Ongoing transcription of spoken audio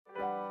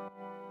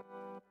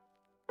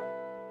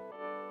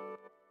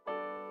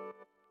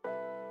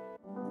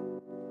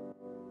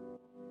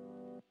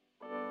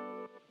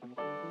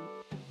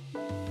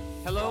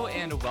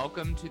and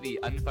welcome to the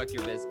Unfuck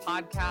Your Biz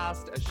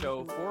podcast, a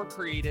show for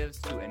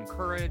creatives to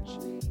encourage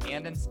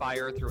and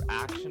inspire through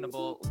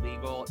actionable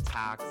legal,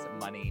 tax,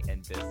 money,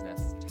 and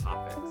business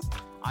topics.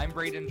 I'm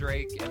Braden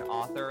Drake, an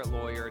author,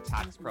 lawyer,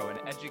 tax pro,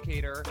 and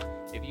educator.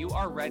 If you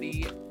are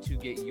ready to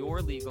get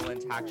your legal and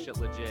tax shit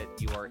legit,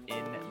 you are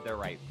in the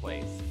right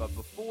place. But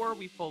before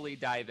we fully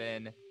dive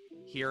in,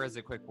 here is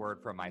a quick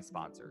word from my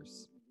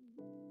sponsors.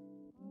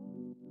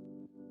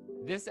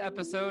 This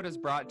episode is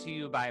brought to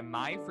you by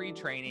my free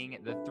training,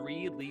 The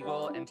 3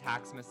 Legal and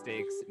Tax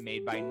Mistakes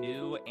Made by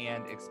New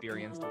and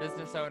Experienced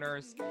Business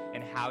Owners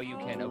and How You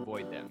Can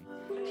Avoid Them.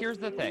 Here's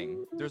the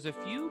thing. There's a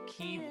few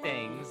key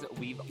things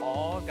we've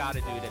all got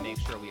to do to make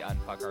sure we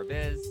unfuck our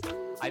biz.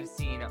 I've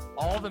seen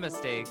all the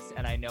mistakes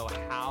and I know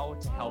how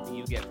to help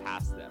you get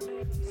past them.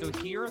 So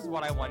here's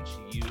what I want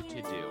you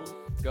to do.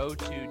 Go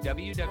to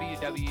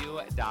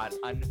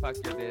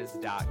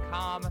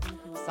www.unfuckyourbiz.com,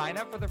 sign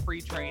up for the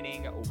free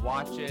training,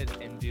 watch it,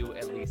 and do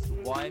at least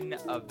one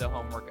of the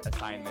homework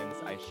assignments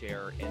I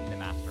share in the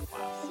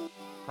masterclass.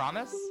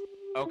 Promise?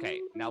 Okay,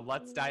 now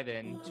let's dive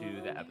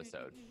into the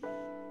episode.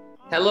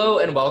 Hello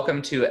and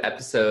welcome to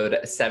episode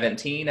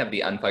 17 of the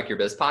Unfuck Your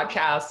Biz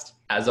podcast.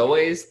 As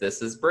always,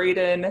 this is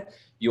Braden,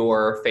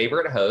 your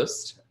favorite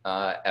host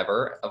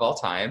ever of all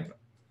time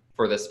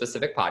for this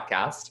specific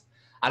podcast.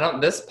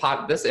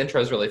 This intro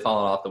is really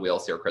falling off the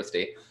wheels here,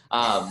 Christy.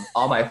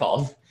 All my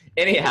fault.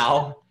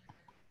 Anyhow,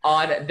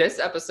 on this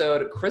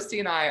episode, Christy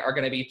and I are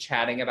going to be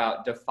chatting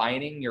about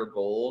defining your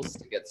goals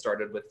to get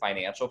started with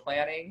financial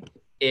planning.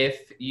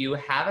 If you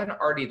haven't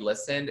already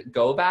listened,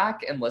 go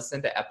back and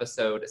listen to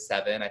episode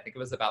 7. I think it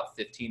was about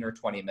 15 or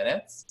 20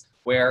 minutes,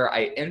 where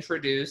I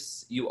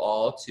introduce you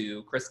all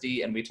to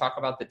Christy and we talk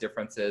about the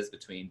differences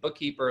between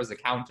bookkeepers,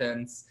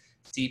 accountants,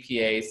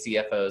 CPAs,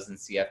 CFOs, and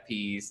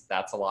CFPs.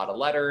 That's a lot of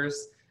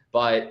letters.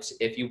 But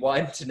if you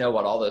want to know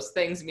what all those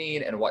things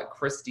mean and what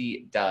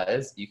Christy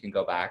does, you can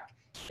go back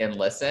and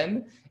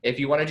listen. If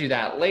you want to do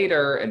that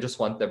later and just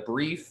want the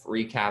brief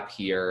recap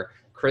here,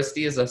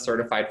 Christy is a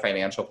certified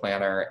financial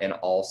planner and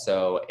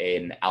also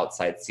an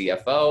outside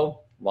CFO.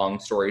 Long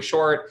story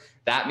short,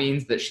 that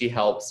means that she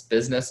helps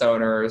business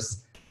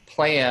owners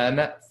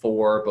plan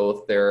for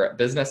both their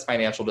business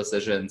financial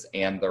decisions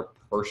and their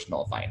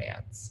personal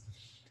finance.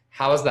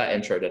 How was that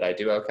intro? Did I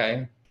do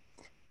okay?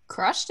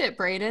 Crushed it,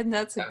 Braden.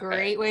 That's a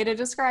great way to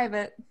describe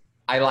it.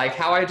 I like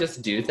how I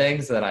just do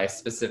things and I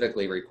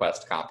specifically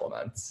request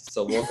compliments.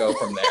 So we'll go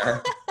from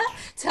there.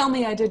 Tell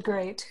me I did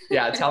great.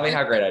 Yeah, tell me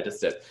how great I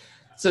just did.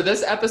 So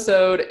this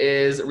episode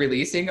is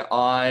releasing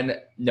on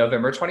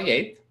November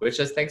 28th, which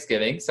is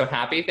Thanksgiving. So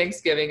happy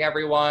Thanksgiving,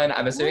 everyone.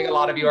 I'm assuming a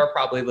lot of you are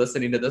probably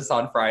listening to this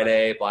on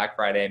Friday, Black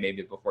Friday,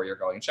 maybe before you're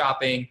going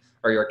shopping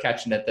or you're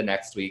catching it the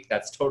next week.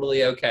 That's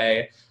totally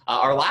okay.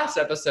 Our last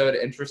episode,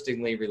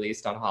 interestingly,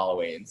 released on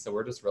Halloween. So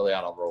we're just really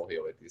on a roll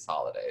here with these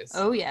holidays.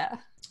 Oh, yeah.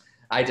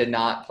 I did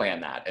not plan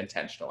that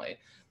intentionally.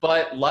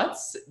 But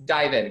let's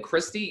dive in.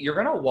 Christy, you're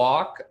going to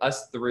walk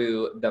us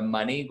through the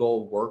Money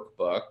Goal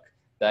Workbook.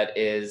 That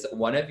is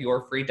one of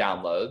your free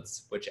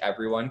downloads, which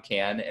everyone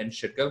can and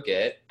should go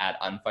get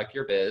at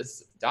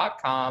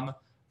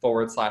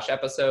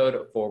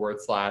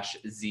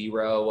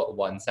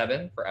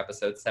unfuckyourbiz.com/episode/017 for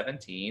episode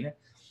 17.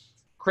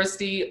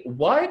 Christy,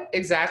 what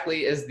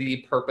exactly is the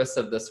purpose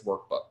of this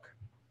workbook?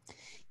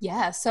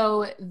 Yeah,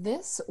 so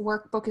this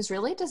workbook is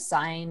really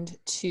designed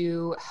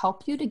to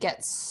help you to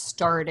get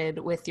started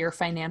with your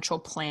financial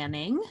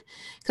planning,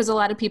 because a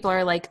lot of people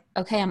are like,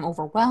 okay, I'm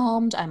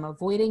overwhelmed, I'm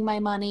avoiding my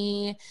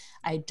money,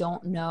 I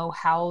don't know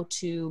how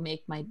to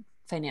make my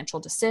financial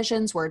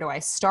decisions, where do I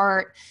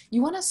start?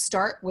 You want to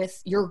start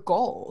with your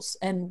goals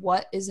and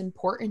what is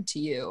important to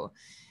you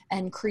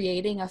and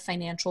creating a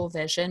financial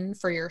vision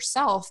for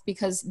yourself,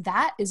 because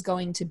that is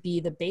going to be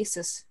the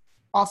basis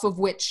off of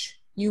which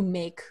you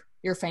make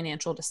your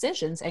financial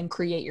decisions and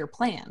create your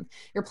plan.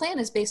 Your plan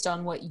is based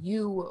on what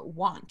you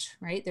want,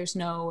 right? There's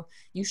no,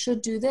 you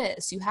should do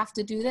this, you have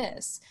to do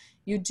this.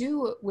 You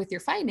do with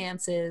your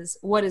finances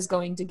what is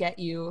going to get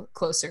you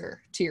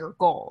closer to your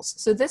goals.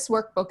 So this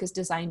workbook is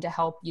designed to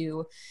help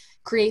you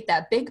create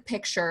that big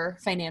picture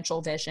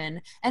financial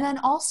vision. And then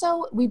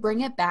also we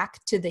bring it back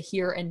to the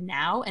here and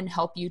now and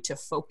help you to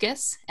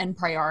focus and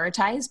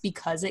prioritize,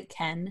 because it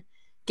can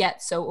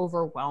get so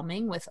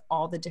overwhelming with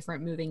all the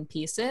different moving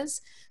pieces,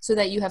 so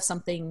that you have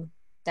something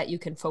that you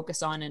can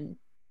focus on and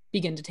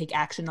begin to take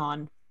action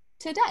on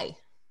today.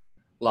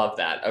 Love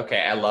that.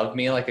 Okay. I love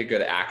me like a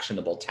good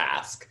actionable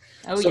task.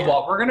 Oh, so yeah.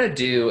 What we're going to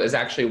do is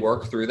actually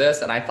work through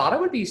this. And I thought it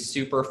would be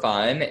super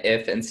fun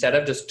if instead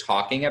of just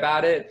talking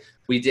about it,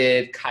 we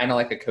did kind of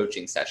like a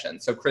coaching session.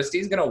 So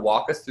Christy's going to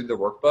walk us through the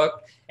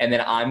workbook and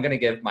then I'm going to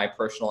give my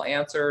personal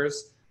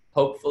answers.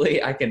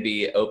 Hopefully I can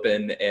be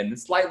open and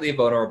slightly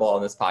vulnerable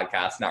on this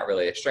podcast. Not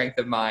really a strength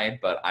of mine,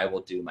 but I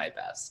will do my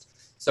best.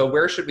 So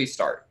where should we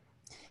start?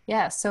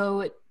 Yeah.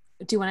 So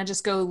do you want to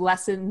just go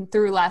lesson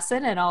through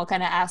lesson and I'll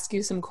kind of ask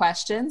you some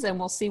questions and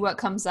we'll see what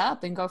comes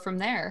up and go from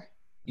there?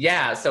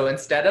 Yeah, so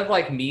instead of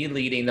like me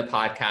leading the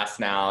podcast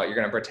now, you're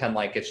going to pretend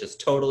like it's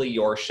just totally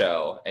your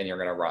show and you're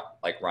going to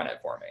run it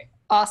for me.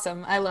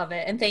 Awesome. I love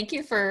it. And thank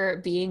you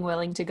for being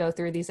willing to go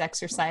through these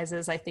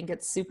exercises. I think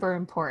it's super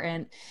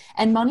important.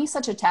 And money's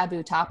such a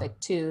taboo topic,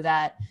 too,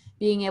 that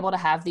being able to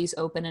have these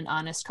open and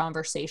honest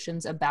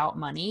conversations about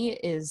money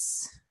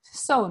is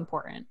so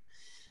important.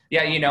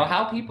 Yeah, you know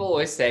how people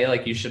always say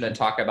like you shouldn't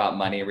talk about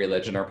money,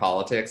 religion, or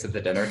politics at the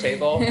dinner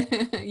table?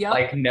 Yep.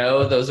 Like,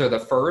 no, those are the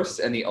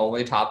first and the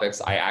only topics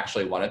I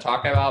actually want to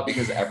talk about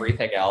because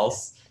everything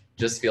else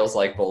just feels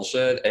like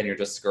bullshit and you're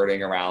just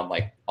skirting around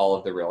like all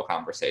of the real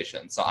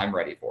conversation. So I'm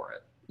ready for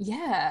it.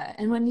 Yeah.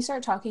 And when you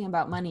start talking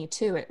about money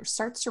too, it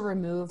starts to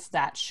remove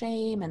that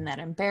shame and that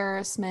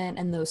embarrassment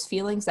and those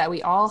feelings that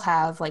we all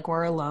have like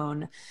we're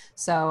alone.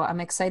 So I'm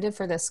excited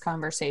for this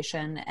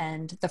conversation.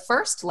 And the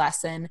first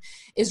lesson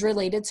is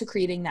related to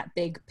creating that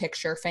big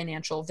picture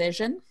financial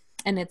vision.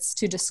 And it's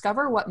to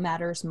discover what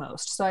matters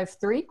most. So I have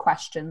 3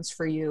 questions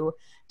for you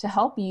to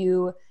help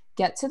you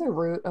get to the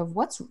root of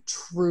what's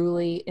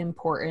truly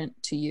important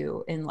to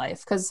you in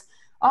life. Because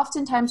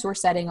oftentimes we're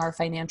setting our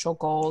financial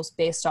goals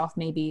based off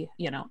maybe,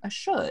 a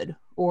should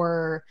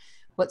or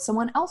what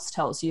someone else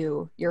tells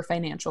you your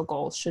financial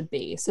goals should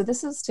be. So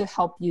this is to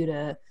help you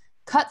to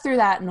cut through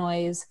that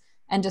noise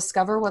and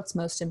discover what's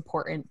most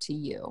important to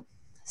you.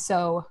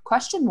 So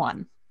question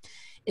 1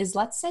 is,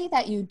 let's say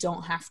that you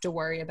don't have to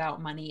worry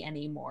about money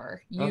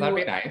anymore. Oh, that'd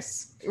be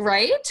nice.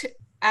 Right?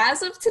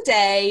 As of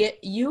today,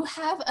 you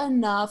have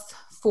enough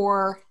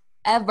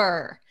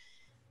forever.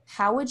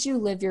 How would you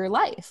live your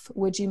life?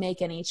 Would you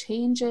make any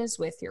changes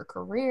with your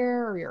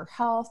career or your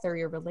health or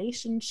your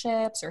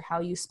relationships or how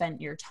you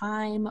spent your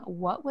time?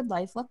 What would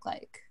life look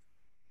like?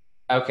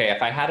 Okay,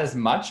 if I had as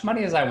much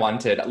money as I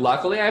wanted,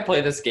 luckily I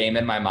play this game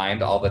in my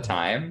mind all the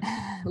time.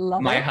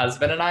 Love My it.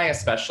 husband and I,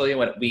 especially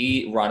when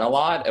we run a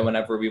lot and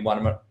whenever we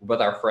run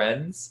with our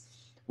friends,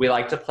 we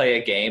like to play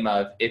a game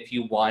of if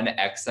you won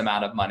X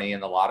amount of money in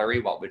the lottery,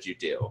 what would you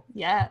do?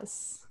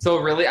 Yes. So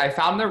really, I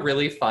found the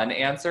really fun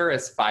answer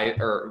is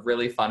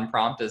really fun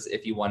prompt is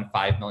if you won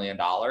 $5 million.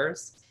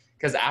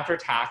 Because after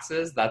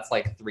taxes, that's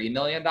like $3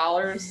 million.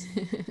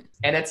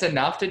 And it's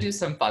enough to do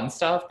some fun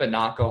stuff, but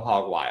not go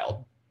hog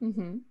wild.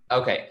 Mm-hmm.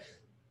 Okay.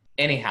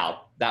 Anyhow,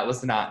 that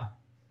was not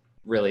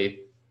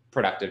really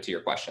productive to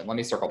your question. Let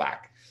me circle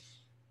back.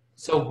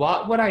 So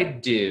what would I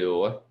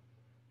do?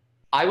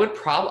 I would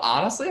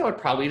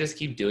probably just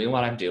keep doing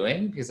what I'm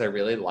doing because I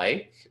really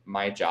like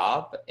my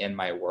job and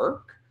my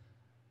work.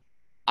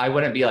 I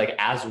wouldn't be like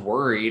as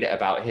worried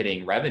about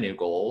hitting revenue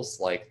goals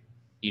like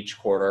each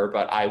quarter,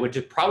 but I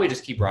would probably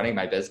just keep running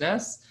my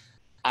business.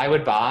 I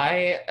would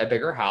buy a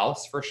bigger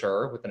house for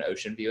sure with an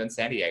ocean view in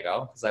San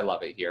Diego because I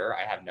love it here.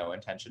 I have no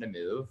intention to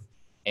move.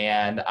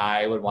 And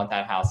I would want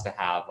that house to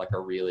have like a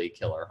really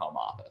killer home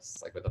office,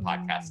 like with a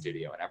podcast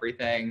studio and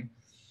everything.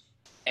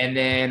 And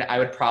then I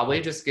would probably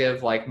just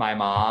give like my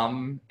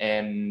mom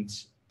and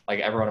like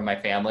everyone in my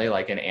family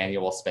like an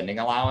annual spending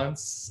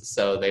allowance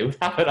so they would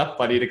have enough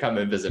money to come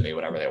and visit me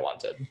whenever they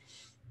wanted.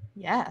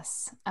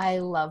 Yes, I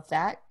love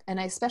that. And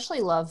I especially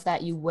love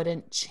that you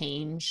wouldn't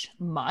change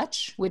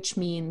much, which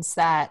means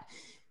that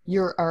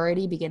you're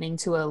already beginning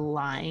to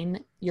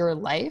align your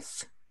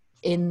life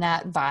in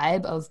that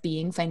vibe of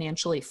being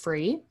financially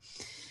free.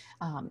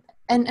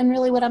 And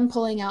really what I'm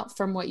pulling out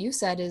from what you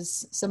said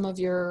is some of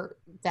your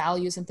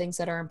values and things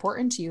that are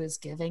important to you is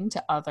giving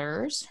to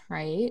others,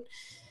 right?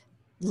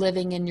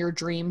 Living in your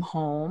dream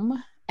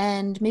home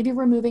and maybe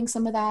removing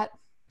some of that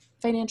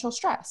financial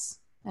stress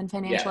and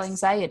financial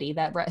anxiety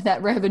that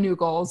revenue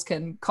goals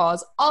can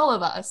cause all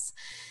of us.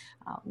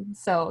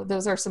 So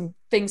those are some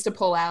things to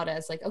pull out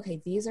as like,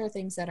 okay, these are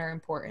things that are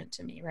important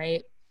to me,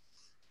 right?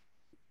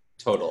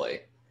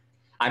 Totally.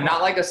 I'm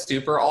not like a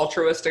super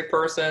altruistic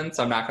person,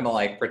 so I'm not going to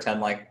like pretend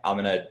like I'm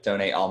going to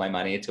donate all my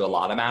money to a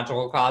lot of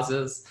magical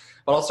causes,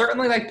 but I'll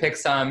certainly like pick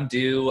some,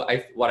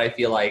 what I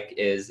feel like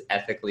is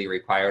ethically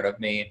required of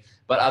me.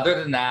 But other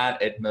than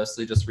that, it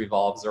mostly just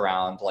revolves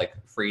around like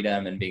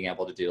freedom and being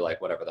able to do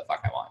like whatever the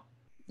fuck I want.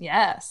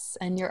 Yes.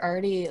 And you're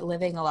already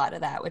living a lot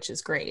of that, which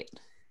is great.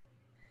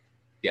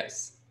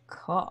 Yes.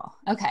 Cool.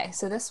 Okay.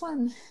 So this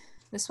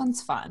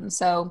one's fun.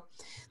 So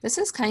this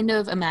is kind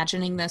of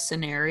imagining the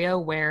scenario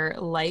where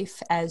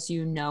life as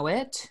you know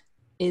it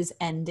is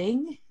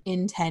ending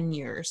in 10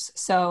 years.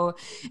 So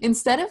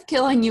instead of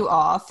killing you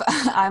off,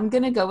 I'm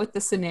going to go with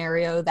the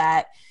scenario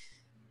that,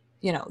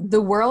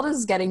 the world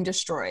is getting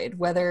destroyed,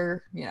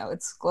 whether,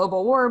 it's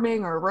global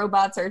warming or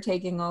robots are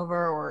taking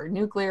over or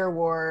nuclear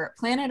war.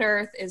 Planet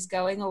Earth is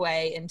going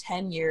away in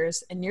 10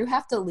 years and you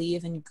have to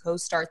leave and go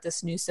start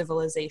this new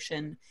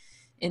civilization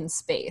in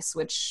space,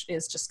 which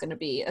is just going to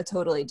be a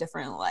totally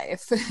different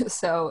life.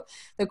 So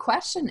the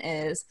question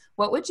is,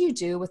 what would you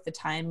do with the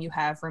time you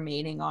have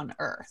remaining on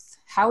Earth?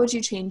 How would you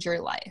change your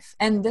life?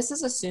 And this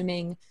is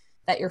assuming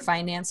that your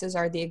finances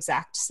are the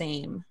exact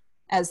same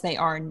as they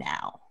are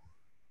now.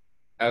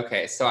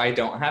 Okay, so I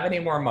don't have any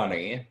more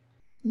money,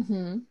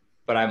 Mm-hmm.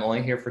 but I'm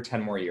only here for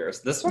 10 more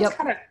years. This one's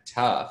kind of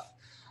tough.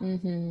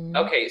 Mm-hmm.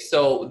 Okay,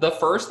 so the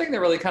first thing that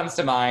really comes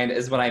to mind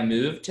is when I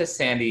moved to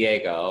San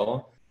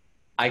Diego,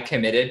 I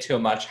committed to a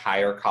much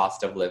higher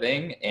cost of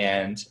living.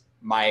 And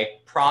my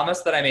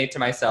promise that I made to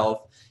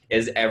myself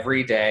is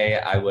every day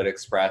I would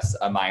express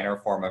a minor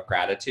form of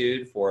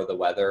gratitude for the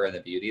weather and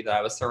the beauty that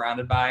I was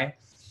surrounded by.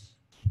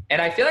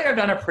 And I feel like I've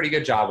done a pretty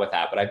good job with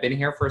that, but I've been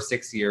here for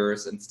 6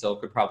 years and still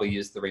could probably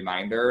use the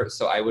reminder.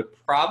 So I would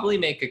probably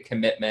make a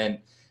commitment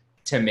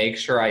to make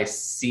sure I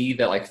see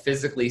that, like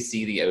physically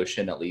see the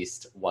ocean at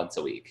least once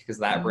a week, because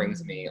that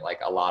brings me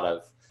like a lot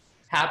of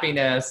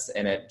happiness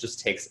and it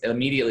just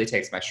immediately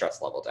takes my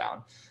stress level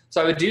down.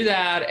 So I would do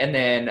that. And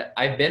then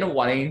I've been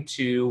wanting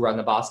to run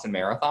the Boston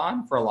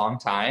Marathon for a long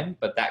time,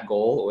 but that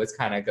goal always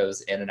kind of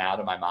goes in and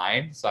out of my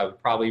mind. So I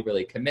would probably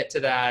really commit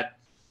to that.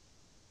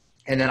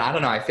 And then I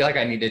don't know, I feel like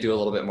I need to do a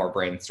little bit more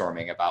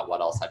brainstorming about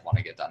what else I'd want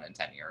to get done in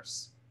 10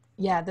 years.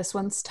 Yeah, this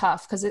one's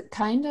tough because it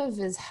kind of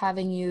is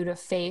having you to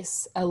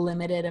face a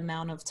limited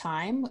amount of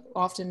time.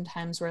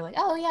 Oftentimes we're like,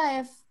 oh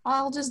yeah,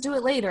 I'll just do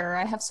it later.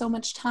 I have so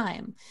much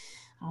time.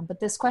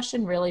 But this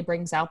question really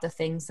brings out the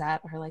things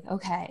that are like,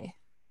 okay,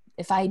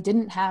 if I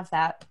didn't have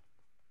that,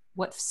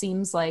 what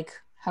seems like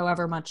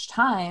however much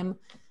time,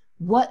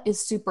 what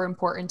is super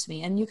important to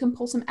me? And you can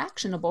pull some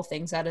actionable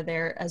things out of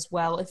there as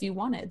well if you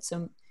wanted.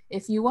 So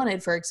if you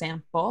wanted, for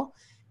example,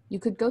 you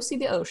could go see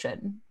the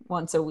ocean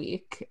once a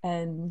week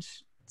and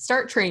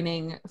start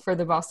training for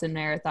the Boston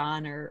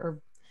Marathon or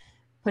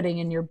putting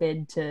in your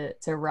bid to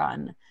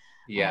run.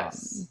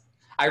 Yes.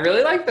 I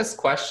really like this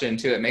question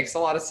too. It makes a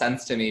lot of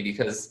sense to me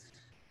because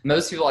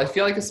most people, I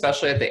feel like,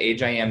 especially at the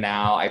age I am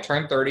now, I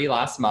turned 30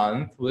 last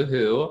month,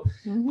 woohoo.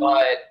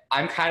 But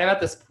I'm kind of at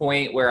this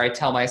point where I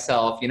tell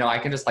myself, I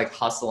can just like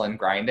hustle and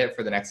grind it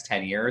for the next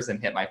 10 years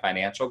and hit my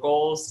financial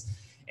goals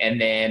and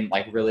then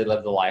like really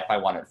live the life I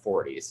want at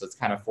 40. So it's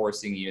kind of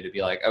forcing you to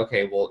be like,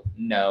 okay, well,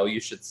 no, you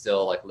should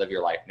still like live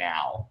your life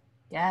now.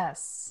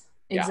 Yes,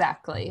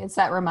 exactly. Yeah. It's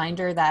that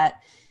reminder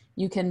that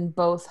you can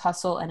both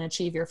hustle and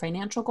achieve your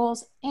financial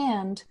goals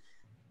and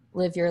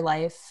live your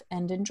life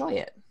and enjoy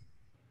it.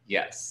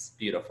 Yes,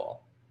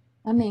 beautiful.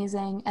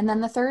 Amazing. And then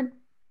the third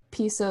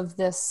piece of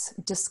this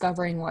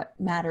discovering what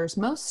matters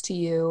most to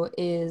you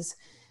is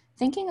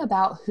thinking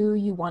about who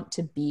you want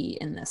to be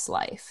in this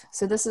life.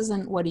 So this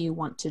isn't what do you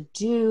want to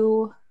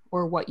do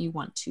or what you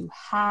want to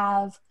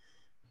have,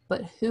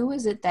 but who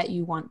is it that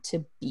you want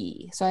to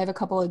be? So I have a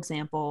couple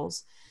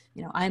examples.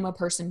 I'm a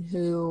person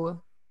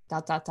who ...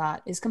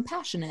 is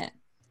compassionate,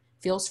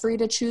 feels free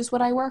to choose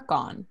what I work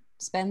on,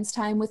 spends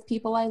time with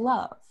people I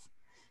love.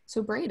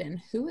 So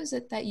Braden, who is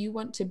it that you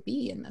want to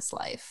be in this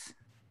life?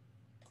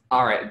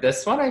 All right.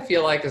 This one I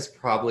feel like is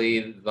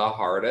probably the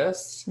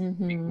hardest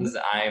because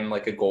I'm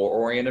like a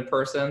goal-oriented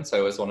person. So I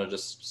always want to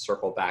just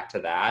circle back to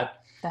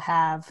that. The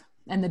have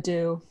and the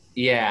do.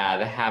 Yeah,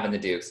 the have and the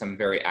do, because I'm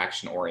very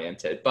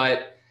action-oriented.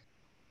 But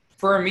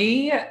for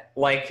me,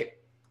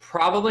 like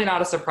probably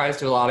not a surprise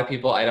to a lot of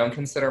people, I don't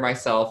consider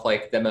myself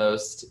like the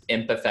most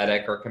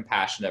empathetic or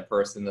compassionate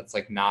person. That's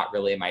like not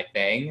really my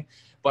thing.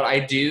 But I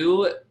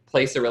do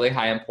place a really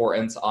high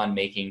importance on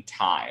making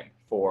time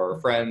for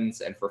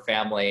friends and for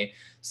family.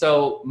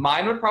 So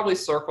mine would probably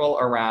circle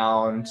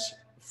around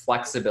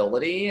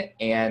flexibility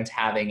and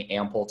having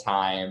ample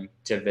time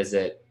to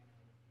visit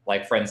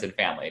like friends and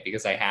family,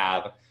 because I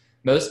have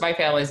most of my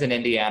family's in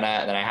Indiana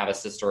and then I have a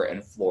sister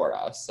in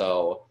Florida.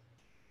 So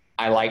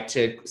I like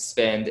to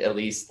spend at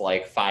least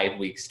like 5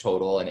 weeks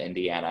total in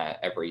Indiana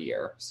every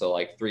year. So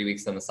like 3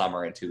 weeks in the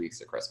summer and 2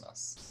 weeks at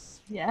Christmas.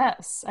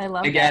 Yes, I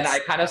love Again, that. I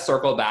kind of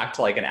circle back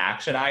to like an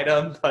action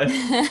item, but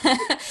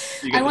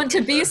I want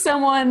to be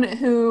someone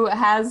who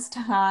has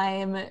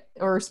time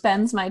or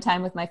spends my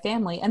time with my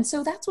family. And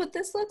so that's what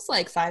this looks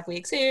like. 5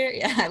 weeks here.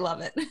 Yeah, I love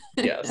it.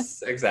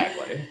 Yes,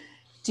 exactly.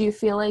 Do you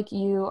feel like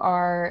you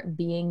are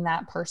being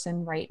that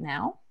person right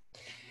now?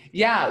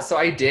 Yeah, so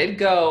I did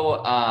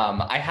go,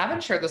 I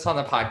haven't shared this on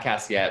the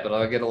podcast yet, but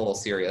I'll get a little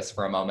serious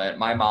for a moment.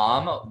 My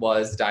mom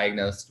was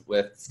diagnosed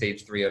with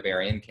stage 3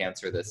 ovarian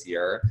cancer this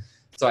year.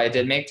 So I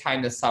did make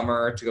time this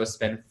summer to go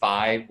spend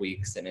 5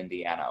 weeks in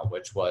Indiana,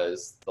 which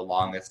was the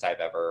longest I've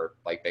ever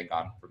like been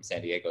gone from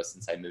San Diego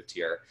since I moved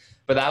here.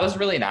 But that was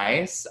really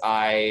nice.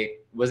 I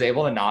was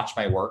able to notch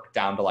my work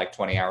down to like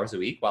 20 hours a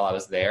week while I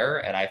was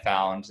there. And I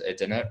found it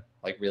didn't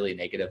like really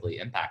negatively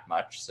impact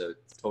much. So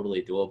it's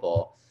totally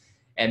doable.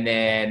 And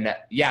then,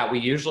 yeah, we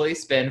usually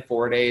spend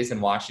 4 days in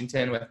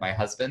Washington with my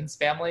husband's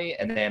family.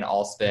 And then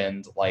I'll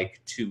spend like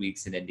 2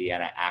 weeks in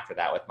Indiana after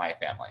that with my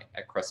family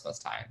at Christmas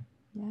time.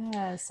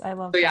 Yes, I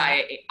love that. So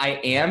yeah, I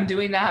am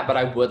doing that, but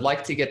I would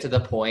like to get to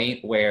the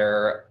point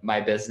where my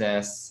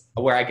business,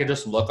 where I could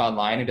just look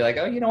online and be like,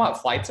 oh, you know what?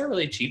 Flights are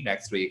really cheap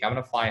next week. I'm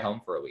going to fly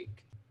home for a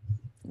week.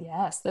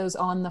 Yes, those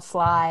on the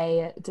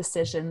fly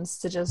decisions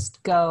to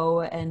just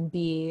go and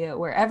be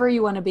wherever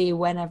you want to be,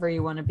 whenever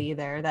you want to be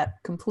there,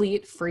 that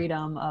complete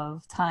freedom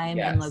of time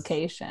and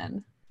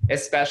location.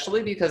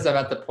 Especially because I'm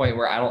at the point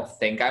where I don't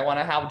think I want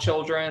to have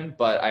children,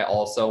 but I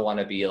also want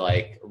to be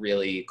like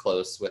really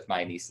close with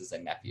my nieces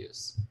and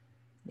nephews.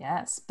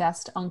 Yes,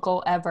 best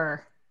uncle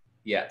ever.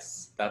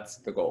 Yes, that's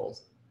the goal.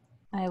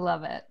 I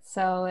love it.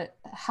 So,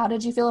 how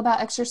did you feel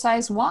about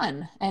exercise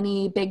one?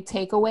 Any big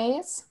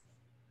takeaways?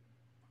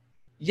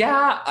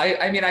 Yeah,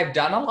 I mean, I've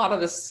done a lot of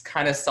this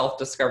kind of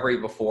self-discovery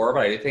before,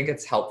 but I think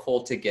it's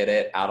helpful to get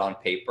it out on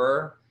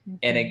paper.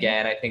 And Mhm.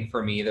 again, I think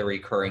for me, the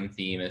recurring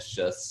theme is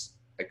just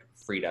like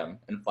freedom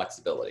and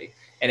flexibility.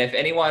 And if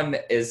anyone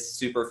is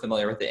super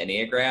familiar with the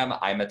Enneagram,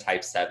 I'm a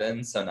type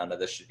 7, so none of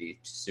this should be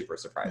super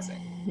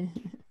surprising.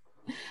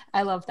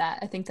 I love that.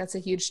 I think that's a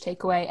huge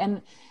takeaway.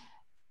 And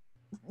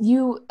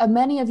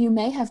many of you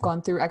may have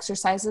gone through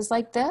exercises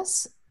like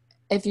this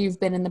if you've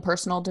been in the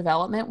personal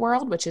development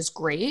world, which is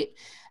great.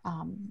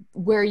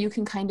 Where you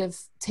can kind of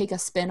take a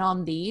spin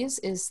on these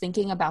is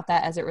thinking about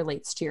that as it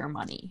relates to your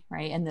money,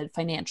 right? And the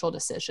financial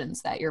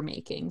decisions that you're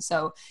making.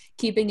 So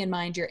keeping in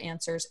mind your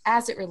answers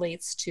as it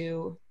relates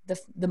to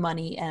the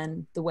money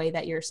and the way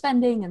that you're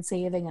spending and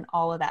saving and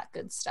all of that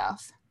good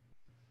stuff.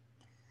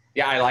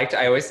 Yeah,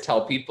 I always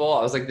tell people,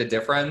 I was like, the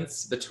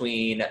difference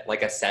between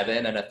like a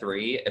 7 and a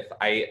 3, if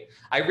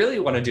I really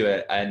want to do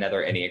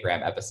another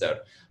Enneagram episode,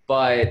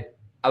 but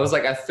I was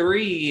like, a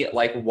 3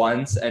 like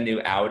wants a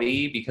new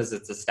Audi because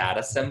it's a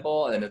status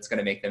symbol and it's going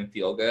to make them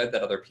feel good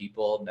that other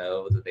people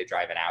know that they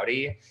drive an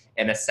Audi.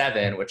 And a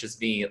 7, which is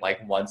me,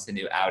 like wants a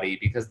new Audi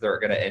because they're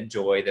going to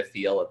enjoy the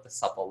feel of the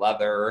supple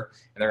leather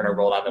and they're going to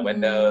roll down the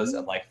windows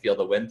and Mhm. like feel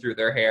the wind through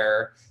their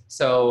hair.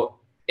 So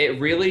it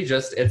really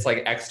just, it's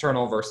like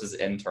external versus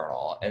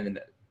internal. And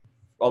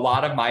a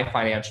lot of my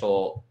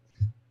financial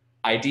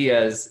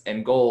ideas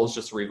and goals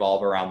just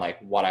revolve around like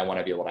what I want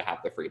to be able to have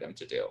the freedom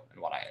to do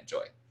and what I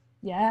enjoy.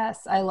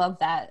 Yes, I love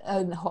that.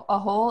 A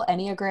whole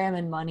Enneagram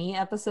and money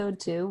episode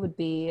too would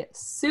be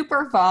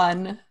super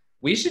fun.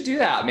 We should do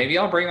that. Maybe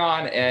I'll bring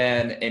on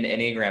an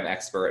Enneagram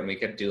expert and we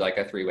could do like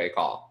a 3-way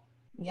call.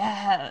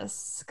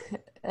 Yes.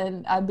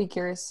 And I'd be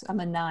curious. I'm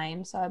a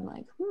nine, so I'm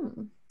like,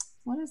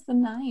 what is the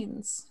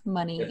nines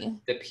money?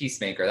 The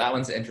Peacemaker. That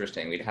one's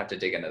interesting. We'd have to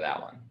dig into that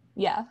one.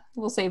 Yeah,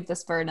 we'll save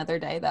this for another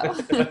day though.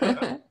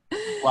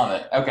 Love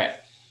it. Okay.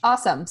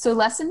 Awesome. So,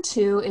 lesson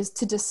two is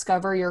to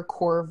discover your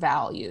core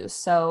values.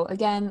 So,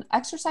 again,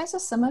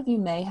 exercises some of you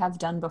may have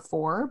done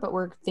before, but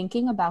we're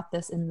thinking about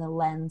this in the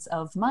lens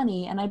of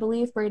money. And I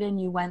believe, Braden,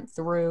 you went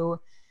through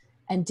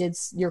and did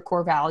your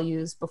core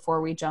values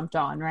before we jumped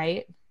on,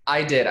 right?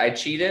 I did. I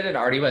cheated and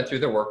already went through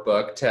the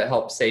workbook to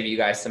help save you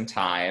guys some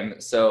time.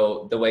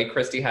 So the way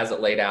Christy has it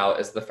laid out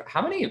is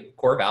how many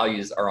core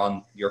values are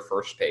on your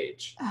first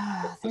page?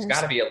 There's got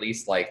There's to be at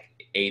least like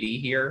 80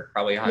 here,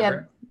 probably Yeah.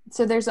 100.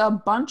 So there's a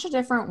bunch of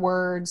different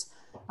words.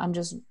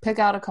 Just pick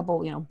out a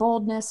couple,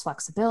 boldness,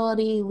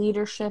 flexibility,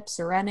 leadership,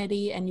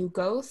 serenity, and you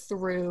go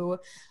through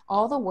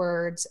all the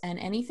words and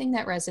anything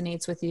that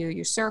resonates with you,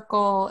 you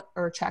circle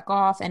or check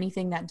off.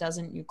 Anything that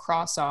doesn't, you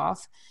cross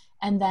off.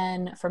 And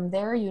then from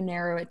there, you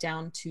narrow it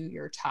down to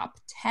your top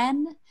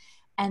 10.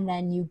 And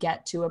then you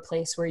get to a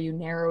place where you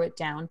narrow it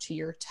down to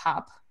your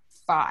top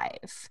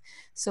 5.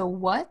 So,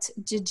 what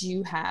did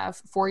you have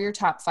for your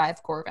top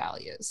 5 core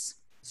values?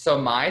 So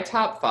my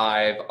top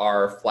 5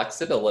 are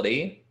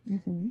flexibility,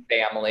 Mm-hmm.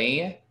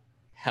 family,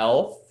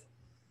 health,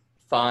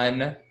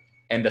 fun,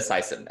 and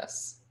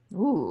decisiveness.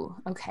 Ooh,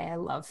 okay, I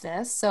love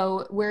this.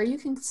 So, where you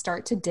can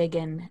start to dig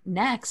in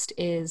next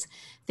is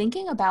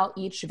thinking about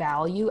each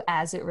value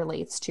as it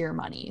relates to your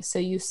money. So,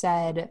 you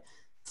said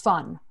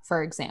fun,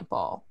 for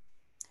example.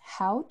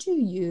 How do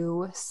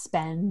you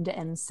spend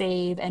and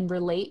save and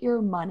relate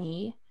your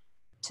money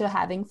to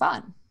having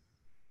fun?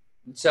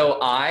 So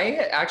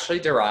I actually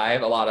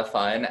derive a lot of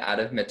fun out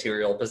of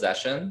material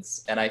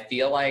possessions. And I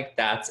feel like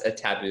that's a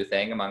taboo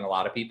thing among a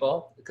lot of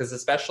people because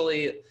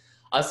especially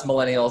us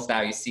millennials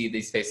now, you see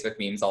these Facebook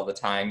memes all the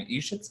time.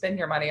 You should spend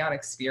your money on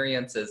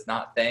experiences,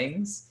 not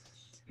things.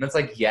 And it's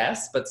like,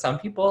 yes, but some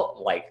people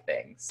like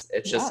things.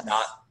 Yes.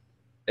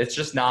 It's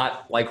just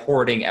not like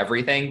hoarding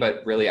everything,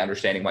 but really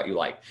understanding what you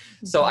like.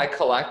 So Mhm. I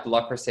collect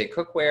Le Creuset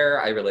cookware.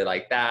 I really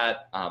like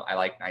that. I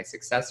like nice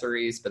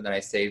accessories, but then I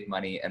save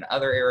money in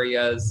other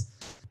areas.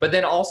 But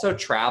then also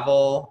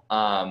travel.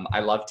 I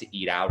love to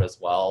eat out as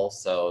well.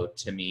 So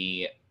to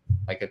me,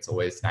 like it's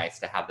always nice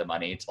to have the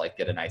money to like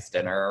get a nice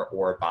dinner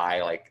or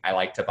buy like I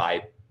like to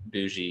buy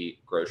bougie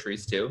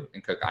groceries too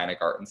and cook Ina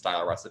Garten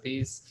style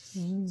recipes. So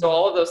Mm.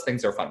 all of those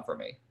things are fun for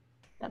me.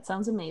 That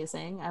sounds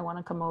amazing. I want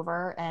to come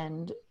over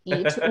and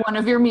eat one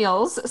of your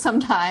meals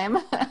sometime.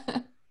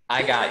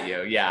 I got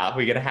you. Yeah,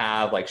 we can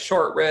have like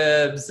short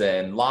ribs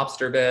and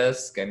lobster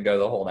bisque and go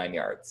the whole 9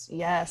 yards.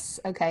 Yes.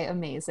 Okay.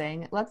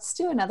 Amazing. Let's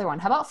do another one.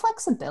 How about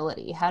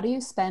flexibility? How do you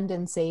spend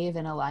and save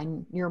and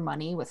align your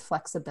money with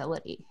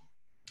flexibility?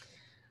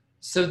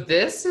 So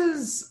this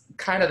is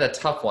kind of the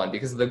tough one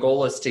because the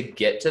goal is to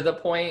get to the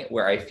point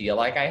where I feel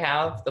like I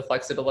have the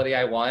flexibility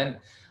I want.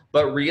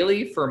 But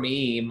really, for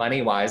me,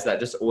 money wise, that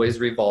just always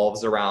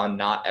revolves around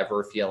not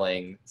ever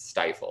feeling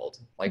stifled,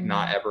 like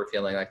not Mm. ever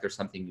feeling like there's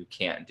something you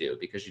can't do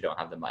because you don't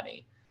have the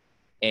money.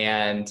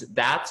 And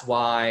that's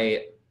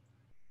why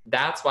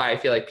I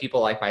feel like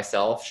people like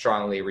myself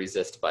strongly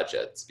resist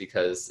budgets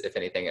because if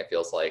anything, it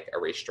feels like a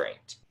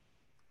restraint.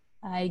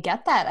 I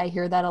get that. I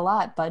hear that a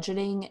lot.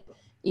 Budgeting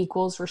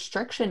equals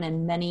restriction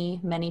in many,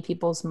 many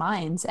people's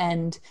minds.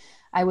 And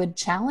I would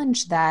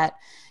challenge that,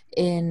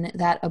 in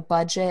that a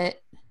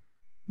budget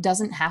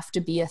doesn't have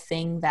to be a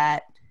thing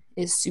that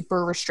is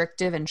super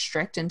restrictive and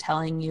strict and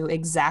telling you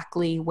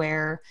exactly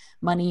where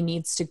money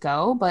needs to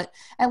go. But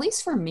at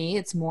least for me,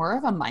 it's more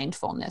of a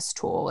mindfulness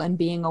tool and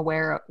being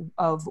aware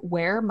of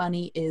where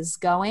money is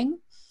going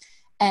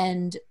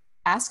and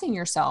asking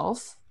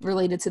yourself,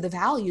 related to the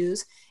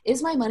values,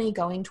 is my money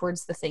going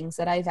towards the things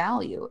that I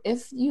value?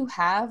 If you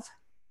have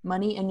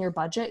money in your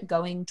budget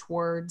going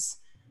towards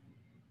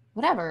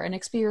whatever, an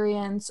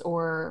experience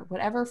or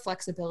whatever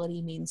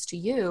flexibility means to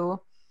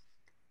you,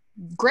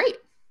 great.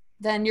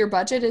 Then your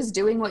budget is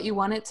doing what you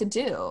want it to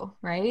do,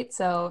 right?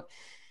 So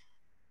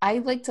I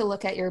like to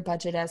look at your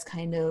budget as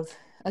kind of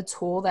a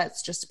tool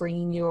that's just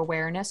bringing you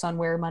awareness on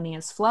where money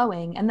is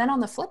flowing. And then on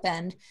the flip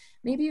end,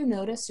 maybe you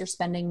notice you're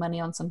spending money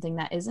on something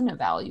that isn't a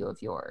value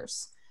of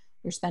yours.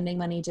 You're spending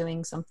money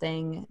doing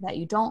something that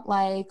you don't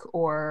like,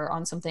 or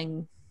on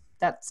something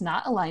that's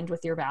not aligned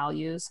with your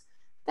values.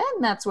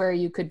 Then that's where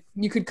you could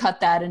cut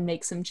that and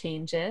make some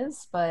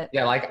changes. But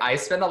yeah, like I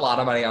spend a lot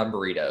of money on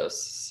burritos,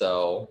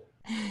 so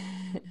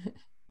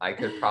I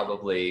could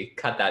probably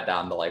cut that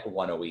down to like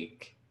one a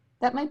week.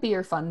 That might be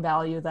your fun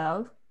value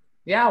though.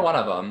 Yeah, one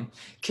of them.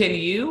 Can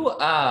you,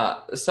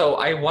 so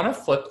I want to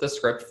flip the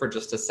script for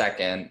just a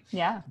second.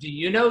 Yeah. Do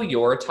you know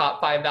your top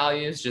 5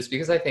 values? Just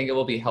because I think it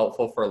will be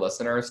helpful for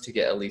listeners to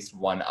get at least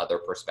one other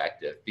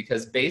perspective.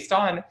 Because based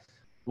on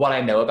what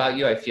I know about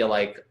you, I feel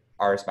like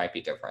ours might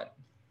be different.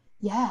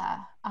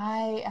 Yeah,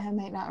 I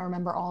might not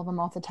remember all of them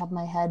off the top of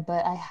my head,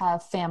 but I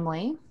have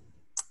family,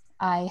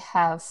 I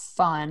have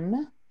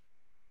fun,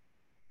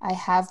 I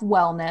have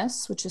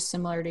wellness, which is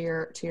similar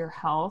to your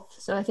health.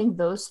 So I think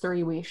those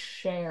 3 we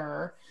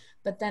share.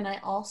 But then I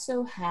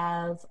also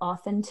have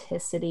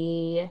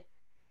authenticity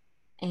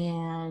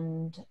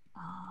and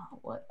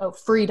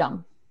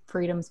freedom.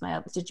 Freedom's my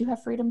other. Did you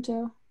have freedom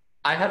too?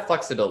 I had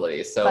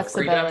flexibility. So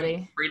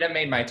flexibility. Freedom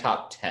made my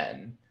top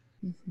 10.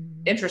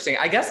 Mm-hmm. Interesting.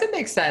 I guess it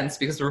makes sense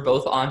because we're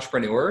both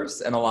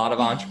entrepreneurs, and a lot of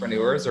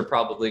entrepreneurs are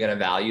probably going to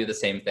value the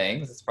same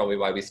things. That's probably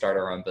why we start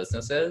our own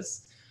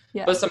businesses.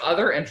 Yeah. But some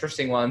other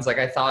interesting ones, like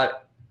I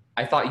thought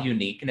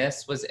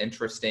uniqueness was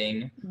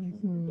interesting,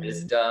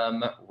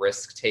 wisdom,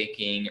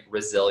 risk-taking,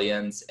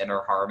 resilience,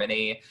 inner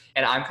harmony.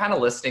 And I'm kind of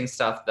listing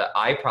stuff that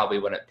I probably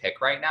wouldn't pick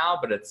right now,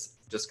 but it's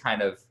just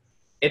kind of,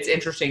 it's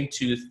interesting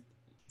to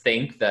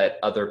think that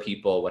other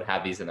people would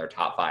have these in their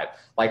top 5,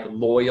 like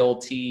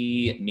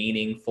loyalty,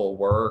 meaningful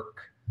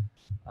work.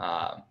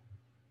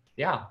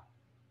 Yeah,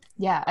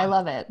 I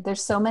love it.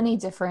 There's so many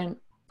different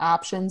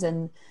options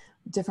and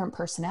different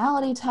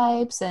personality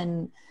types,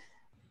 and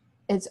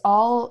it's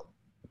all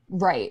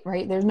right?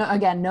 There's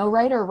no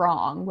right or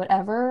wrong.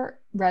 Whatever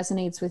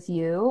resonates with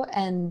you,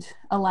 and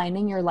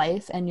aligning your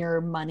life and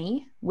your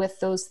money with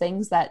those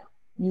things that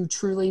you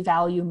truly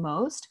value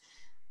most.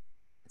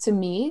 To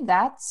me,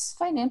 that's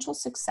financial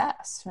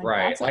success.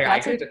 Right.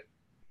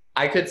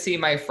 I could see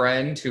my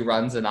friend who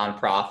runs a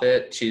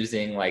nonprofit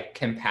choosing like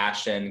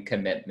compassion,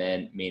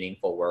 commitment,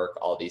 meaningful work,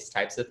 all these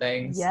types of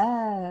things.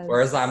 Yes.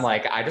 Whereas I'm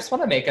like, I just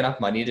want to make enough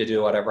money to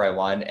do whatever I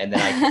want, and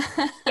then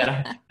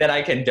then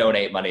I can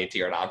donate money to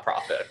your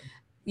nonprofit.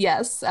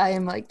 Yes, I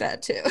am like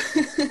that too.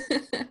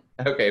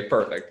 Okay,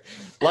 perfect.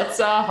 Let's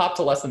hop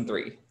to lesson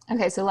 3.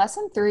 Okay, so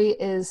lesson 3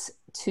 is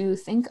to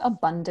think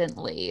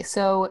abundantly.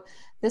 So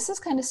this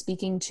is kind of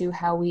speaking to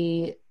how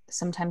we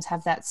sometimes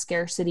have that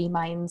scarcity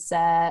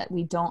mindset.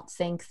 We don't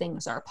think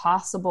things are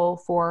possible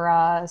for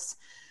us.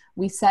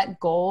 We set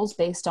goals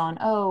based on,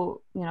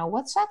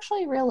 what's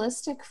actually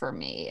realistic for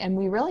me? And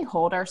we really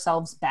hold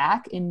ourselves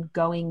back in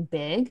going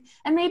big.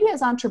 And maybe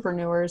as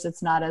entrepreneurs,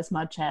 it's not as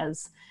much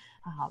as,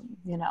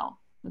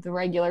 the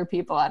regular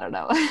people, I don't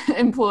know,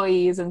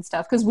 employees and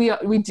stuff, because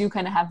we do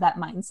kind of have that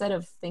mindset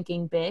of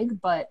thinking big.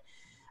 But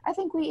I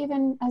think we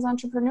even as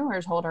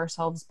entrepreneurs hold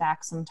ourselves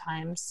back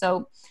sometimes.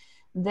 So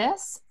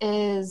this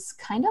is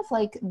kind of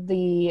like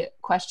the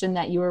question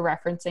that you were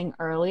referencing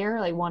earlier.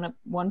 Like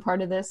one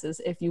part of this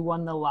is, if you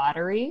won the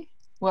lottery,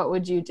 what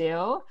would you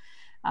do?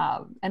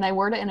 And I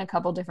word it in a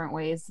couple different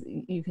ways.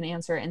 You can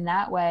answer it in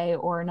that way,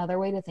 or another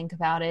way to think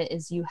about it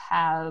is you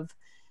have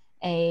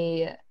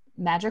a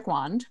magic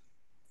wand.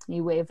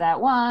 You wave that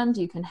wand,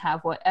 you can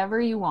have whatever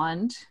you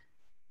want.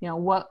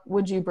 What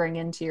would you bring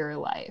into your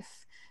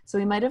life? So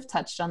we might have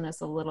touched on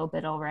this a little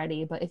bit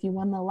already, but if you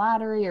won the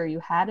lottery or you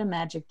had a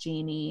magic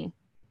genie,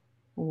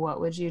 what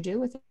would you do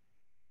with it?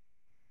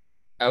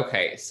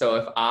 Okay, so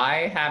if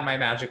I had my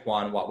magic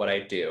wand, what would I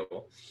do?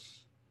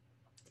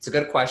 It's a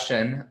good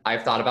question.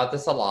 I've thought about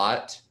this a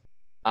lot.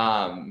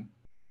 FYI,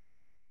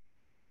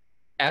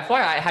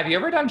 have you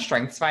ever done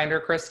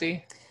StrengthsFinder,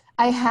 Christy?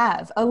 I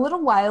have, a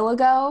little while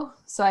ago,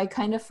 so I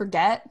kind of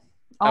forget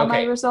all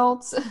my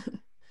results.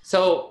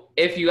 So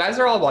if you guys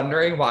are all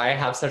wondering why I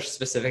have such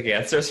specific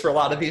answers for a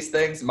lot of these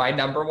things, my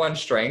number one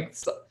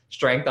strength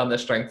on the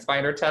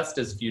StrengthsFinder test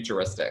is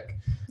futuristic.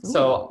 Ooh.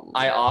 So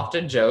I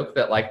often joke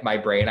that like my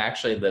brain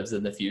actually lives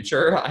in the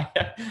future. I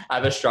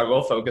have a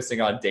struggle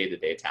focusing on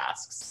day-to-day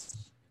tasks.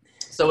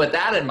 So with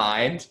that in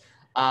mind,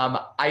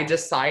 I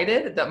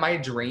decided that my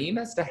dream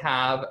is to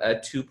have a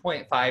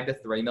 $2.5 to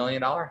 $3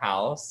 million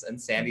house in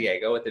San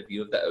Diego with a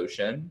view of the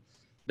ocean.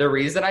 The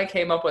reason I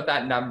came up with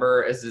that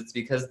number is it's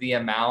because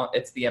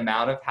it's the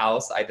amount of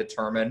house I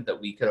determined that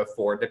we could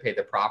afford to pay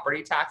the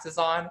property taxes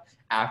on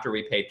after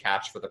we paid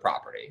cash for the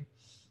property.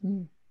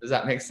 Does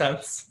that make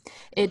sense?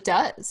 It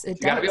does. You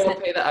got to be able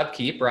to pay the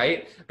upkeep,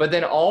 right? But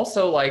then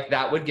also like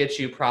that would get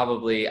you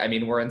probably, I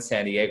mean, we're in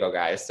San Diego,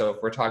 guys. So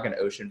if we're talking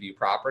ocean view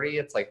property,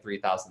 it's like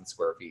 3,000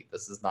 square feet.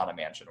 This is not a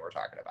mansion we're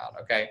talking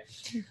about. Okay.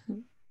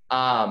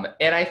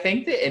 And I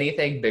think that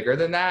anything bigger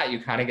than that,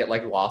 you kind of get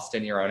like lost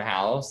in your own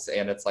house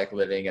and it's like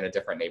living in a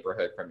different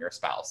neighborhood from your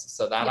spouse.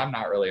 So that I'm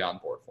not really on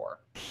board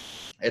for.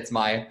 It's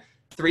my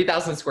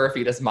 3,000 square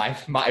feet is my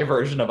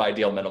version of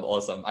ideal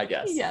minimalism, I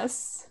guess.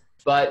 Yes.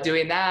 But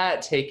doing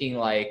that, taking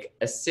like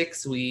a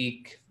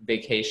 6-week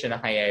vacation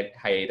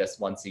hiatus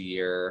once a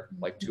year,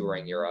 like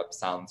touring Europe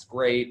sounds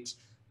great.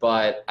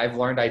 But I've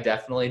learned I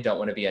definitely don't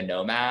want to be a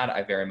nomad.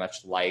 I very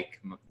much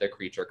like the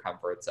creature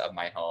comforts of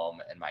my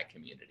home and my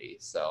community.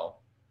 So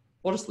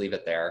we'll just leave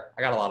it there.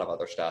 I got a lot of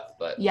other stuff,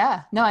 but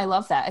yeah, no, I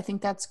love that. I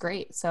think that's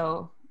great.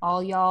 So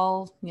all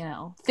y'all,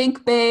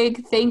 think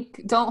big,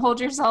 don't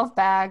hold yourself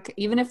back.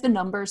 Even if the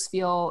numbers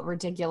feel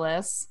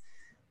ridiculous,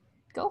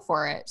 go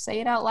for it. Say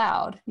it out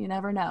loud. You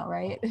never know,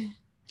 right?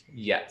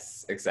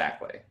 Yes,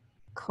 exactly.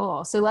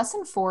 Cool. So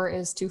lesson 4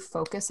 is to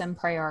focus and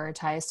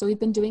prioritize. So we've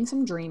been doing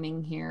some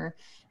dreaming here.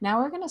 Now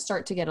we're going to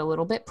start to get a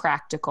little bit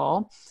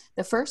practical.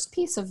 The first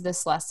piece of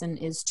this lesson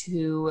is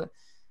to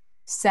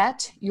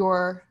set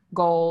your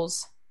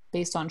goals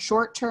based on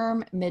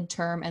short-term,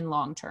 mid-term, and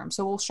long-term.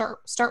 So we'll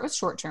start with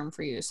short-term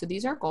for you. So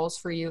these are goals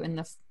for you in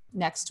the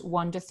next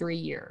 1 to 3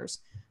 years.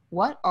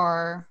 What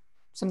are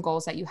some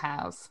goals that you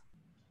have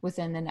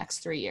within the next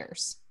 3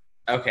 years?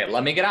 Okay,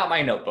 let me get out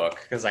my notebook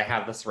because I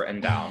have this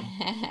written down.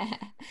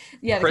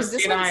 Yeah, because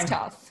this one's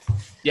tough.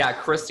 Yeah,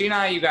 Christy and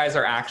I, you guys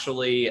are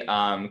actually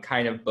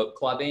kind of book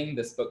clubbing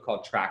this book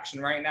called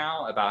Traction right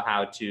now about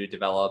how to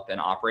develop an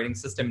operating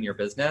system in your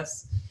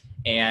business.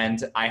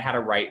 And I had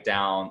to write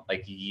down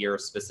like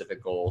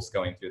year-specific goals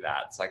going through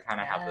that. So I kind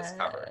of have this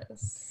covered.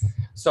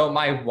 So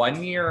my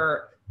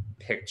 1-year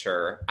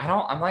picture, I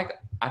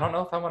don't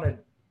know if I want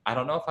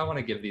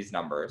to give these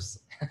numbers.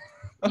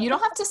 You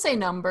don't have to say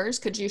numbers.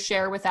 Could you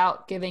share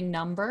without giving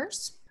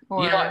numbers?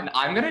 Or...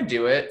 I'm going to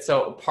do it.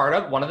 So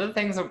one of the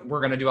things that we're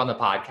going to do on the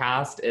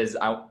podcast is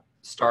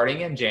starting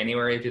in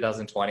January of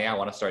 2020, I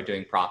want to start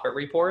doing profit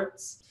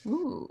reports.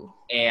 Ooh.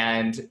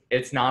 And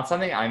it's not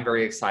something I'm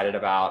very excited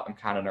about. I'm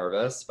kind of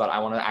nervous, but I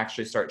want to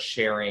actually start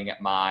sharing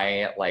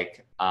my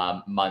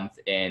month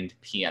end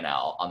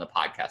P&L on the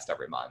podcast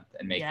every month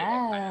and making it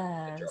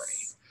kind of a journey.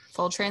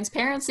 Full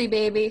transparency,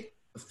 baby.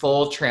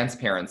 Full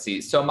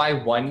transparency. So my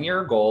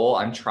 1-year goal,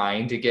 I'm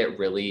trying to get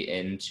really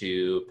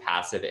into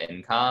passive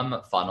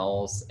income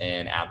funnels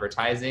and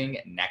advertising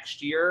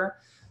next year.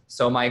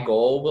 So my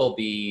goal will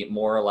be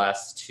more or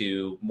less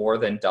to more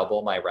than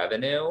double my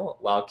revenue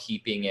while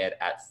keeping it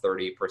at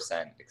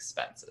 30%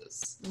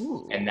 expenses.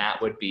 Ooh. And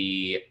that would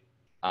be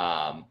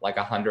like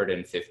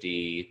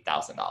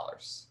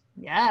 $150,000.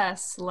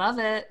 Yes, love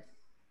it.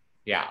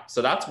 Yeah,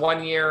 so that's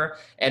 1 year.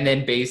 And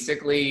then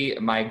basically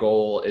my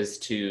goal is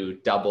to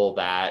double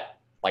that,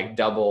 like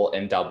double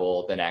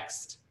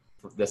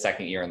the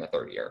second year and the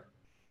third year.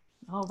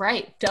 All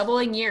right,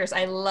 doubling years.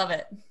 I love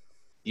it.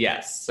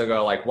 Yes, so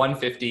go like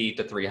 150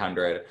 to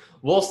 300.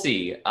 We'll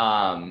see.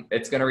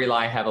 It's going to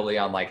rely heavily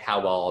on like how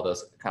well all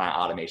those kind of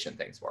automation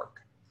things work.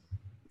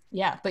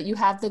 Yeah, but you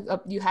have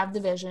the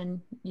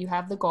vision, you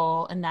have the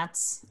goal, and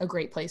that's a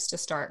great place to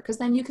start because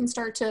then you can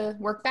start to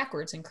work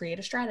backwards and create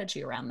a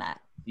strategy around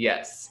that.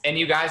 Yes. And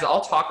you guys, I'll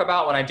talk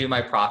about when I do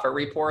my profit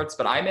reports,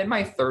 but I'm in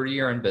my 3rd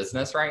year in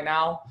business right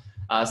now.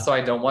 So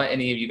I don't want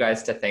any of you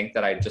guys to think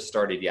that I just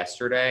started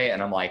yesterday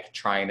and I'm like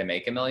trying to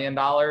make $1 million.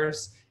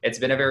 It's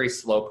been a very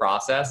slow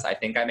process. I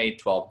think I made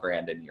 12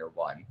 grand in year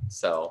 1.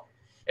 So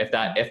if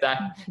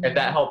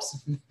that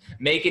helps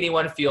make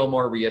anyone feel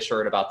more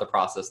reassured about the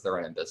process they're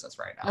in business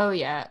right now. Oh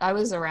yeah. I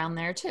was around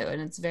there too.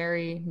 And it's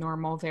very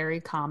normal,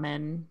 very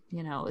common.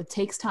 It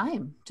takes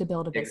time to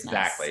build a business.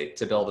 Exactly.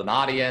 To build an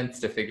audience,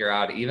 to figure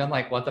out even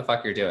like what the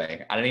fuck you're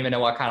doing. I didn't even know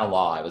what kind of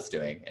law I was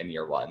doing in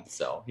year 1.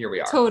 So here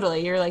we are.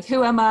 Totally. You're like,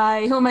 who am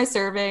I? Who am I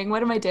serving?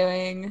 What am I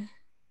doing?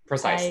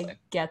 Precisely. I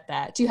get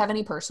that. Do you have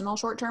any personal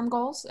short-term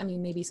goals? I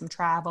mean, maybe some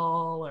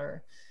travel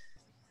or...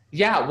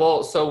 Yeah,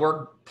 well, so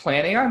we're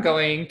planning on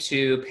going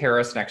to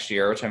Paris next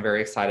year, which I'm very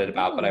excited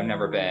about, but I've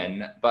never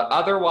been. But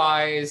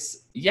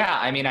otherwise, yeah,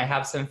 I mean, I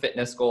have some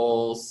fitness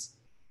goals.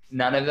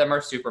 None of them are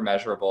super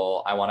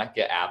measurable. I want to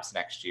get abs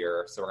next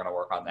year, so we're going to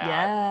work on that.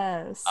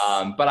 Yes.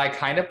 But I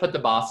kind of put the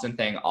Boston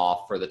thing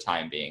off for the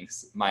time being.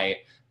 My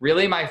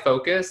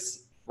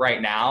focus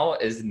right now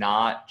is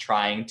not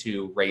trying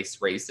to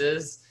race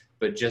races,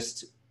 but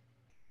just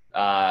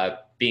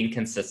being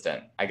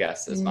consistent, I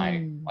guess, is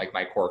my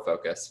core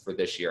focus for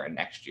this year and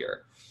next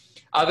year.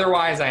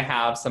 Otherwise, I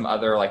have some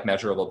other like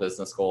measurable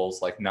business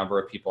goals, like number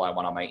of people I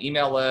want on my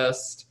email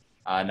list,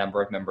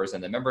 number of members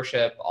in the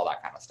membership, all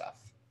that kind of stuff.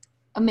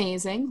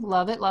 Amazing.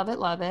 Love it, love it,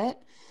 love it.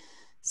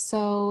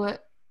 So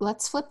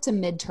let's flip to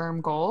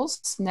midterm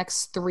goals.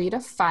 Next 3 to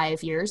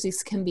 5 years.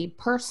 These can be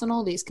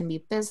personal, these can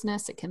be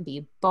business, it can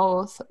be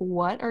both.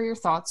 What are your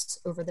thoughts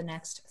over the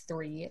next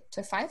 3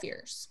 to 5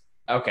 years?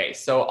 Okay,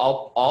 so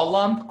I'll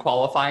lump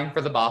qualifying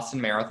for the Boston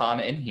Marathon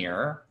in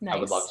here. Nice. I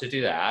would love to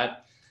do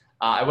that.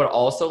 I would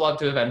also love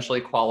to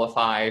eventually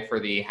qualify for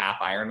the half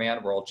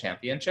Ironman World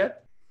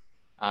Championship.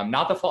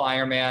 Not the full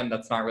Ironman,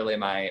 that's not really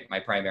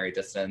my primary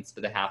distance,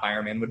 but the half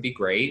Ironman would be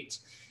great.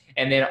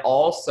 And then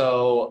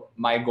also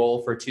my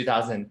goal for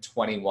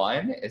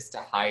 2021 is to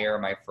hire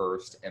my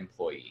first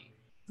employee.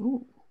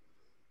 Ooh.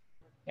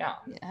 Yeah.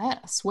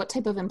 Yes. What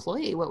type of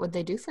employee? What would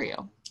they do for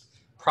you?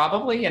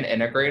 Probably an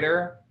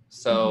integrator.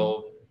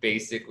 So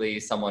basically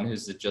someone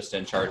who's just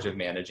in charge of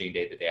managing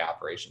day-to-day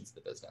operations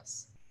of the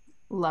business.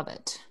 Love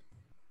it.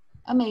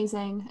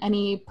 Amazing.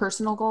 Any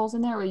personal goals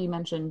in there? Well, you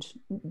mentioned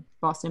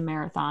Boston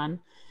Marathon.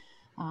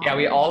 Yeah,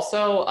 we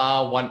also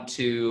want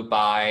to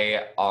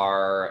buy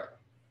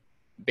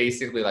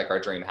basically like our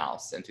dream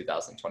house in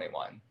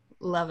 2021.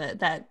 Love it.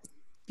 That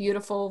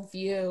beautiful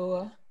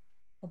view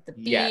of the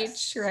beach,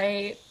 Yes.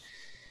 right?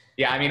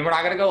 Yeah, I mean, we're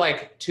not going to go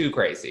like too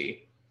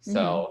crazy.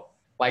 So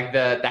like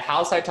the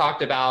house I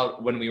talked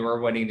about when we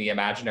were winning the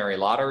imaginary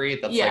lottery,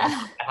 that's like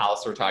the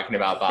house we're talking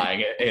about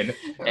buying it in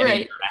a year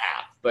and a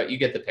half. But you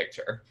get the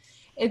picture.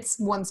 It's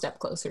one step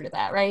closer to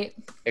that, right?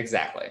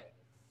 Exactly.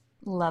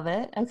 Love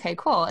it. Okay,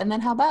 cool. And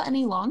then how about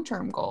any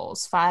long-term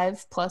goals,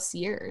 5+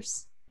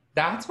 years?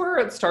 That's where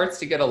it starts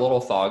to get a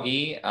little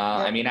foggy.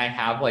 I mean, I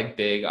have like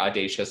big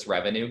audacious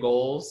revenue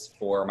goals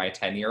for my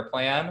 10-year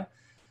plan.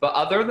 But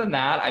other than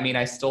that, I mean,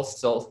 I still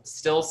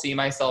see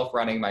myself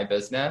running my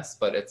business,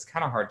 but it's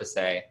kind of hard to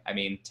say. I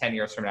mean, 10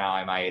 years from now,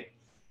 I might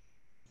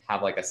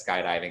have like a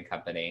skydiving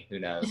company. Who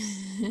knows?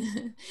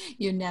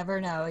 You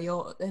never know.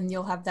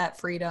 You'll have that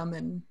freedom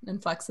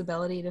and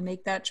flexibility to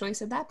make that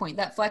choice at that point.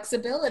 That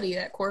flexibility,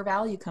 that core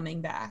value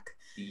coming back.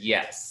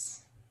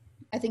 Yes.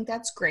 I think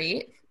that's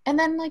great. And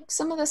then like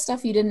some of the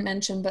stuff you didn't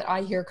mention, but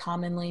I hear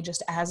commonly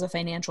just as a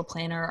financial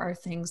planner are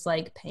things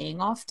like paying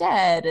off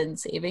debt and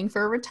saving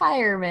for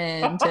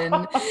retirement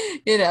and,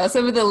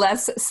 some of the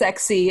less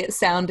sexy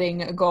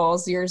sounding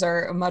goals. Yours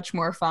are much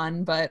more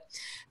fun, but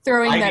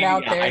throwing that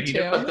out there I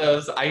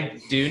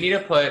do need to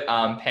put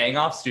paying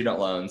off student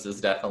loans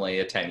is definitely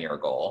a 10-year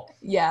goal.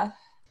 Yeah.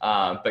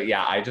 But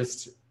yeah, I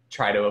just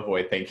try to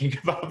avoid thinking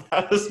about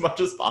that as much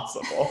as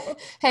possible.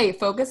 Hey,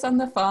 focus on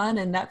the fun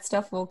and that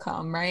stuff will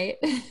come, right?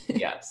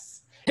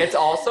 Yes. It's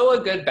also a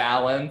good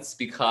balance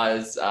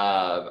because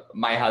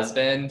my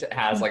husband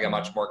has like a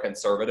much more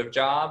conservative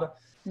job.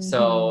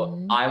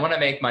 So I want to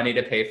make money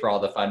to pay for all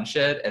the fun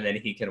shit and then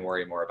he can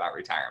worry more about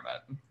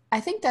retirement. I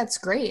think that's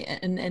great.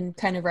 And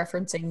kind of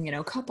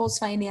referencing, couples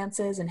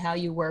finances and how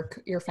you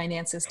work your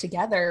finances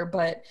together.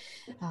 But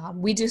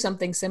we do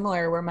something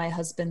similar where my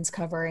husband's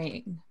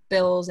covering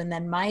bills and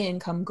then my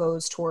income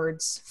goes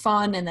towards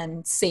fun and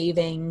then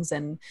savings.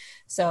 And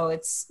so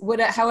it's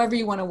however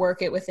you want to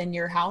work it within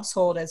your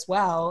household as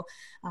well.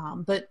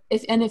 But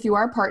if you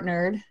are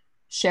partnered,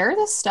 share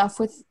this stuff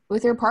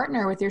with your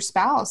partner, with your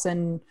spouse,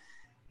 and,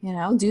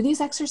 do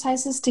these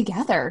exercises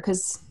together,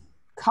 because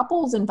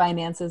couples and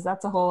finances,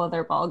 that's a whole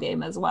other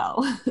ballgame as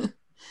well.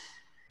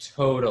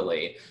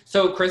 Totally.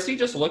 So Christy,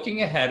 just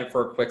looking ahead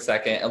for a quick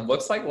second, it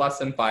looks like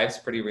lesson 5 is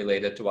pretty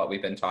related to what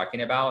we've been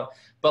talking about,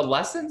 but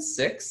lesson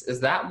 6, is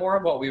that more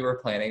of what we were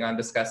planning on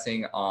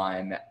discussing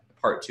on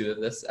part 2 of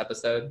this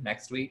episode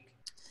next week?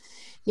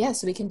 Yeah,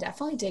 so we can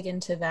definitely dig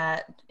into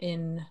that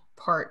in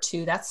part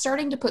 2. That's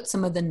starting to put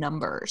some of the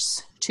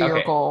numbers to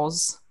your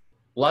goals.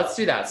 Let's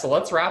do that. So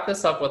let's wrap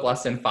this up with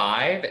lesson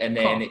 5. And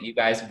then you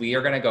guys, we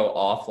are going to go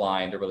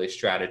offline to really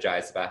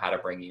strategize about how to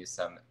bring you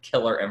some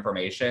killer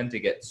information to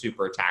get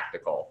super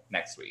tactical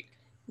next week.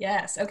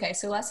 Yes. Okay.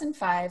 So lesson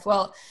 5,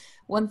 well,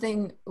 one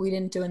thing we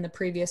didn't do in the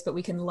previous, but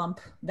we can lump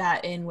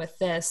that in with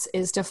this,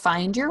 is to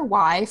find your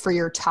why for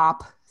your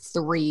top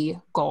 3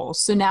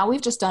 goals. So now we've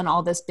just done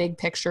all this big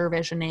picture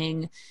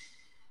visioning.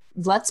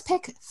 Let's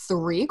pick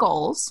 3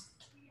 goals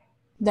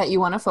that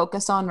you want to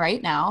focus on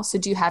right now. So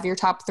do you have your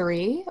top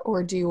 3,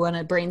 or do you want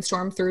to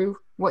brainstorm through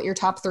what your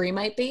top 3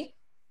 might be?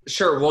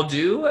 Sure. We'll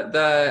do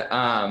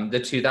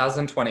the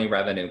 2020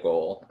 revenue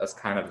goal as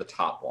kind of the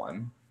top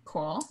one.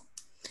 Cool.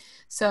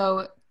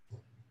 So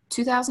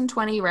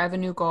 2020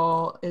 revenue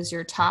goal is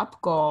your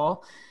top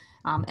goal.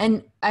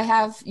 And I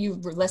have you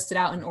listed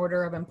out in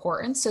order of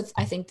importance. So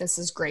I think this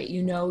is great.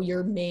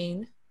 Your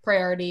main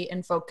priority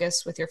and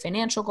focus with your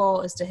financial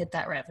goal is to hit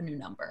that revenue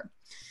number.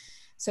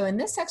 So in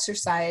this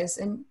exercise,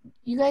 and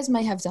you guys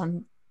might have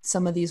done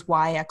some of these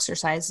why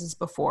exercises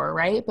before,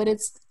 right? But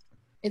it's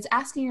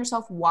asking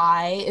yourself,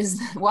 why is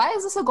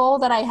this a goal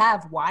that I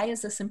have? Why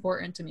is this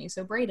important to me?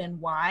 So Braden,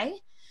 why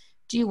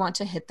do you want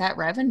to hit that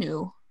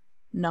revenue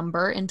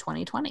number in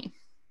 2020?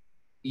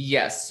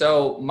 Yes.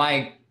 So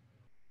my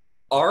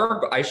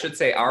I should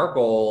say our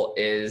goal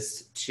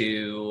is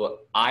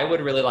I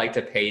would really like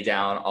to pay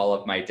down all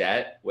of my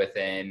debt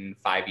within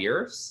 5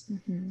 years.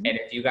 Mm-hmm. And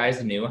if you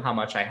guys knew how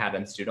much I had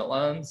in student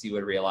loans, you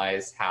would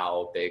realize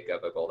how big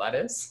of a goal that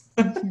is.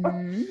 Mm-hmm.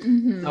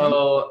 Mm-hmm.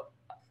 So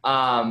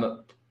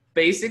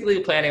basically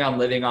planning on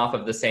living off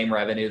of the same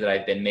revenue that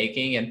I've been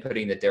making and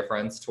putting the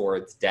difference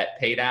towards debt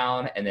pay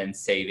down and then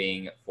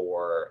saving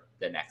for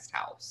the next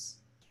house.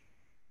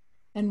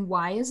 And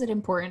why is it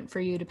important for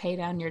you to pay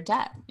down your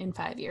debt in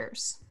 5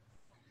 years?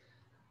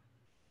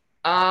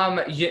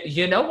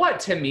 You know what?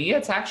 To me,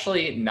 it's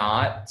actually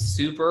not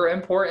super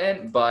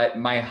important, but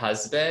my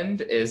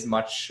husband is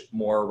much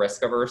more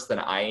risk averse than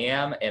I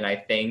am. And I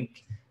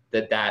think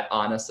that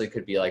honestly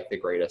could be like the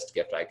greatest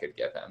gift I could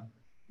give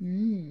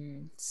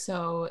him.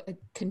 So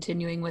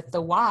continuing with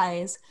the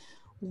whys,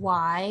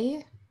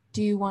 why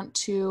do you want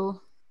to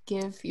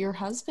give your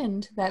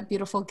husband that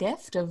beautiful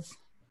gift of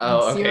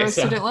zero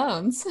student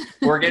loans?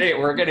 we're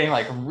getting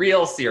like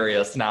real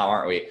serious now,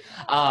 aren't we?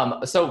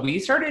 So we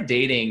started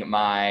dating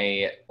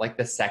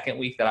the second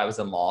week that I was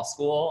in law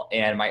school,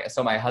 and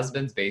my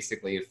husband's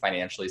basically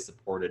financially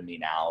supported me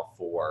now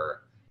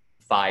for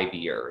 5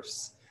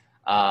 years.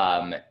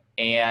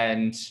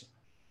 And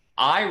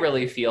I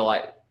really feel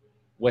like,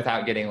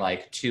 without getting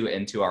like too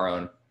into our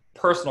own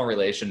personal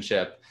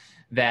relationship,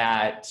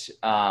 that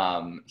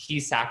he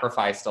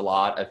sacrificed a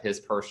lot of his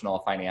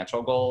personal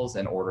financial goals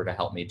in order to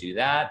help me do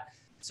that.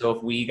 So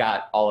if we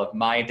got all of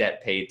my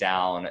debt paid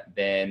down,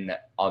 then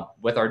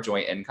with our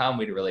joint income,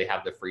 we'd really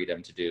have the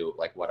freedom to do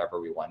like whatever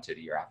we wanted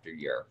year after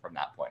year from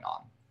that point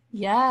on.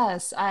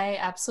 Yes, I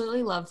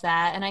absolutely love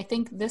that. And I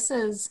think this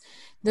is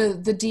the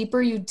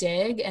deeper you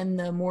dig and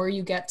the more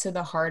you get to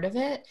the heart of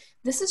it,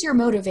 this is your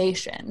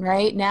motivation,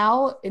 right?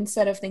 Now,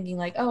 instead of thinking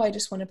like, oh, I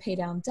just want to pay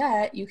down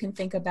debt, you can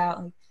think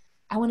about like,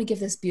 I want to give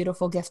this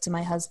beautiful gift to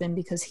my husband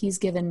because he's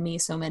given me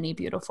so many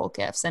beautiful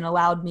gifts and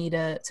allowed me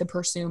to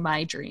pursue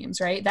my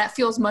dreams, right? That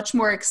feels much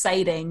more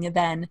exciting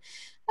than,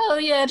 oh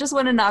yeah, I just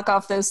want to knock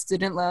off those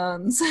student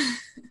loans.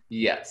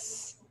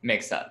 Yes,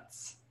 makes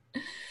sense.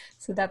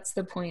 So that's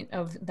the point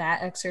of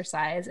that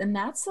exercise. And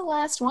that's the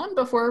last one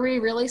before we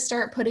really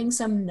start putting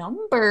some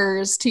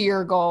numbers to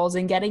your goals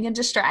and getting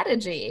into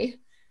strategy.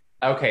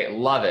 Okay,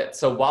 love it.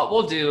 So what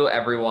we'll do,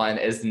 everyone,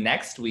 is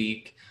next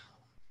week,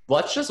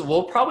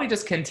 we'll probably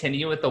just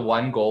continue with the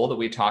one goal that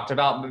we talked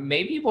about, but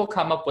maybe we'll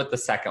come up with the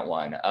second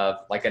one of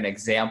like an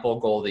example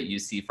goal that you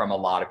see from a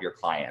lot of your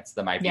clients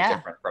that might be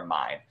different from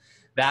mine.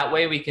 That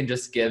way we can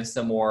just give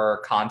some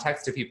more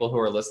context to people who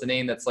are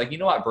listening. That's like, you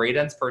know what,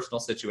 Braden's personal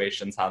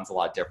situation sounds a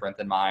lot different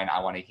than mine. I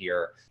want to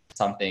hear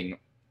something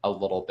a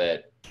little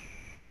bit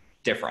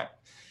different.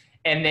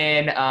 And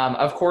then,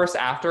 of course,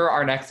 after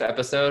our next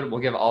episode,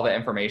 we'll give all the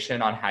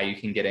information on how you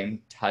can get in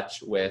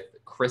touch with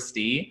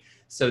Christy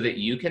so that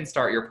you can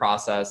start your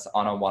process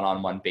on a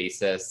one-on-one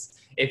basis.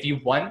 If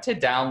you want to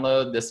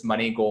download this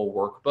money goal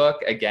workbook,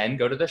 again,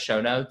 go to the show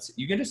notes.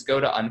 You can just go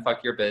to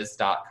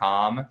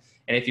unfuckyourbiz.com.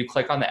 And if you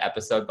click on the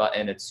episode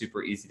button, it's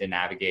super easy to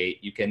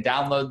navigate. You can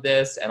download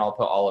this, and I'll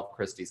put all of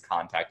Christy's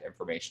contact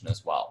information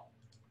as well.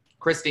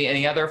 Christy,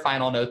 any other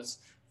final notes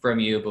from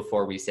you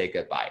before we say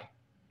goodbye?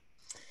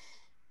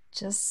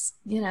 Just,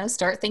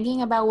 start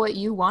thinking about what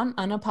you want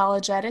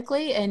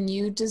unapologetically, and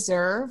you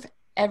deserve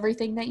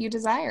everything that you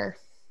desire.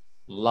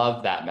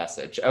 Love that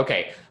message.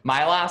 Okay,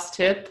 my last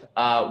tip,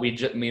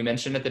 we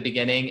mentioned at the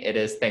beginning, it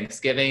is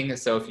Thanksgiving.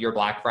 So if you're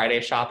Black Friday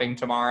shopping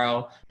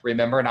tomorrow,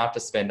 remember not to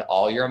spend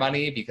all your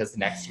money because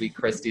next week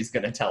Christy's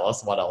going to tell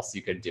us what else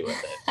you can do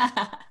with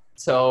it.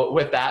 So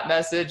with that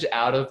message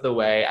out of the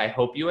way, I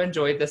hope you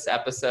enjoyed this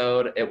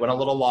episode. It went a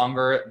little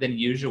longer than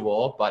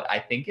usual, but I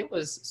think it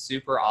was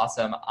super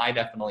awesome. I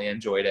definitely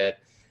enjoyed it.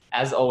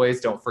 As always,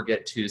 don't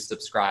forget to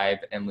subscribe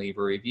and leave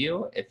a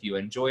review. If you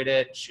enjoyed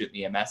it, shoot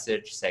me a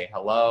message, say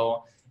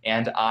hello,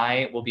 and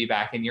I will be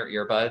back in your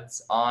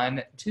earbuds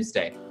on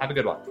Tuesday. Have a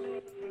good one.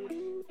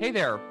 Hey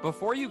there.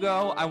 Before you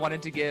go, I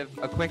wanted to give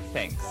a quick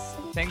thanks.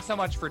 Thanks so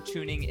much for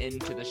tuning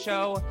into the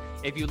show.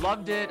 If you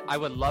loved it, I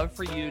would love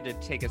for you to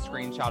take a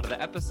screenshot of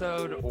the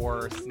episode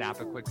or snap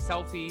a quick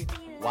selfie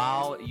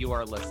while you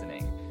are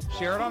listening.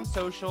 Share it on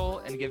social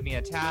and give me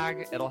a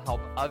tag. It'll help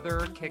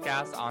other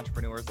kick-ass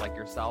entrepreneurs like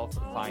yourself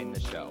find the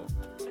show.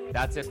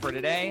 That's it for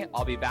today.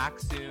 I'll be back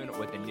soon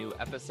with a new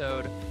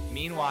episode.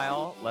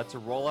 Meanwhile, let's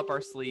roll up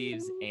our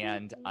sleeves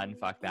and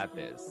unfuck that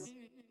biz.